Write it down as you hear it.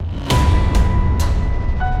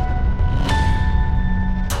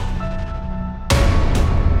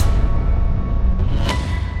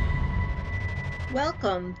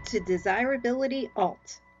Welcome to Desirability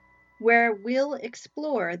Alt, where we'll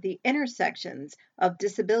explore the intersections of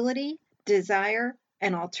disability, desire,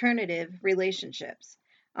 and alternative relationships.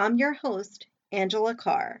 I'm your host, Angela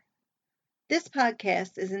Carr. This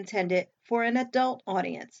podcast is intended for an adult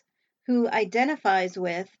audience who identifies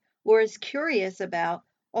with or is curious about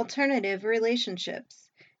alternative relationships,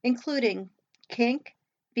 including kink,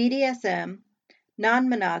 BDSM,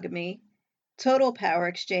 non-monogamy, total power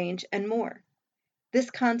exchange, and more. This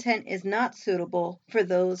content is not suitable for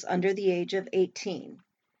those under the age of 18.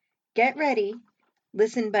 Get ready,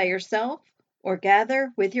 listen by yourself, or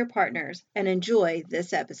gather with your partners and enjoy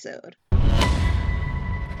this episode. Hi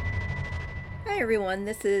everyone,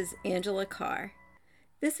 this is Angela Carr.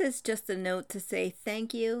 This is just a note to say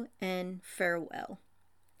thank you and farewell.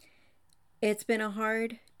 It's been a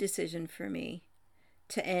hard decision for me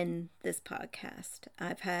to end this podcast.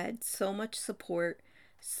 I've had so much support,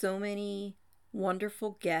 so many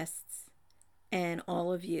wonderful guests, and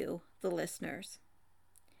all of you, the listeners.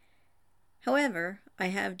 However, I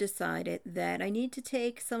have decided that I need to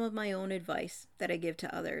take some of my own advice that I give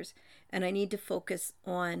to others, and I need to focus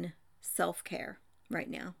on self-care right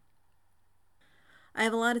now. I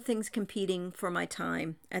have a lot of things competing for my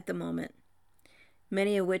time at the moment,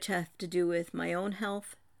 many of which have to do with my own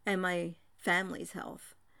health and my family's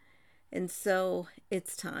health. And so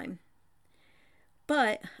it's time.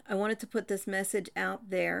 But I wanted to put this message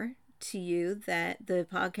out there to you that the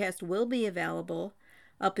podcast will be available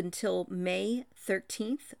up until May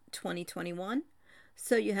 13th, 2021.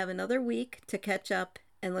 So you have another week to catch up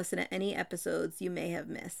and listen to any episodes you may have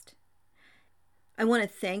missed. I want to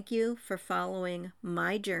thank you for following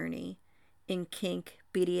my journey in kink,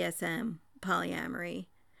 BDSM, polyamory,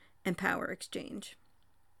 and power exchange.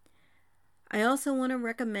 I also want to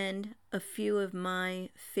recommend a few of my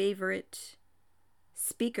favorite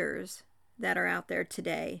speakers that are out there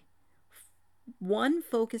today. One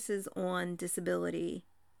focuses on disability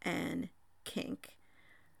and kink.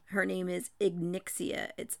 Her name is Ignixia.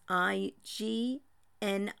 It's Ignixia.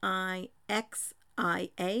 Then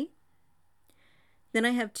I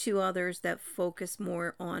have two others that focus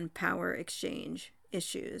more on power exchange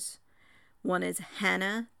issues. One is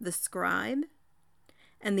Hannah the Scribe,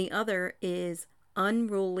 and the other is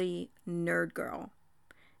Unruly Nerd Girl.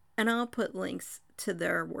 And I'll put links to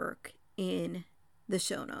their work in the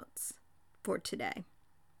show notes for today.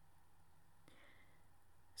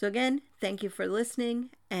 So again, thank you for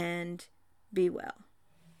listening and be well.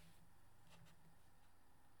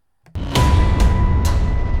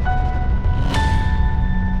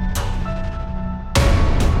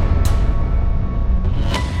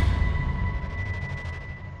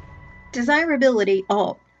 Desirability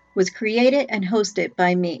Alt was created and hosted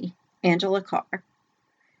by me, Angela Carr.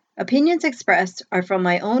 Opinions expressed are from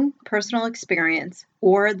my own personal experience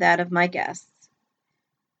or that of my guests.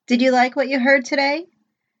 Did you like what you heard today?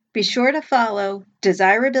 Be sure to follow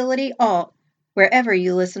Desirability Alt wherever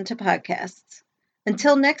you listen to podcasts.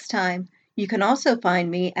 Until next time, you can also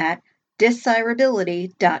find me at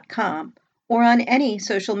disirability.com or on any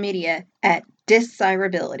social media at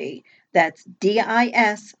disirability. That's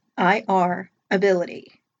DISIR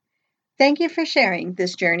ability. Thank you for sharing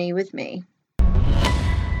this journey with me.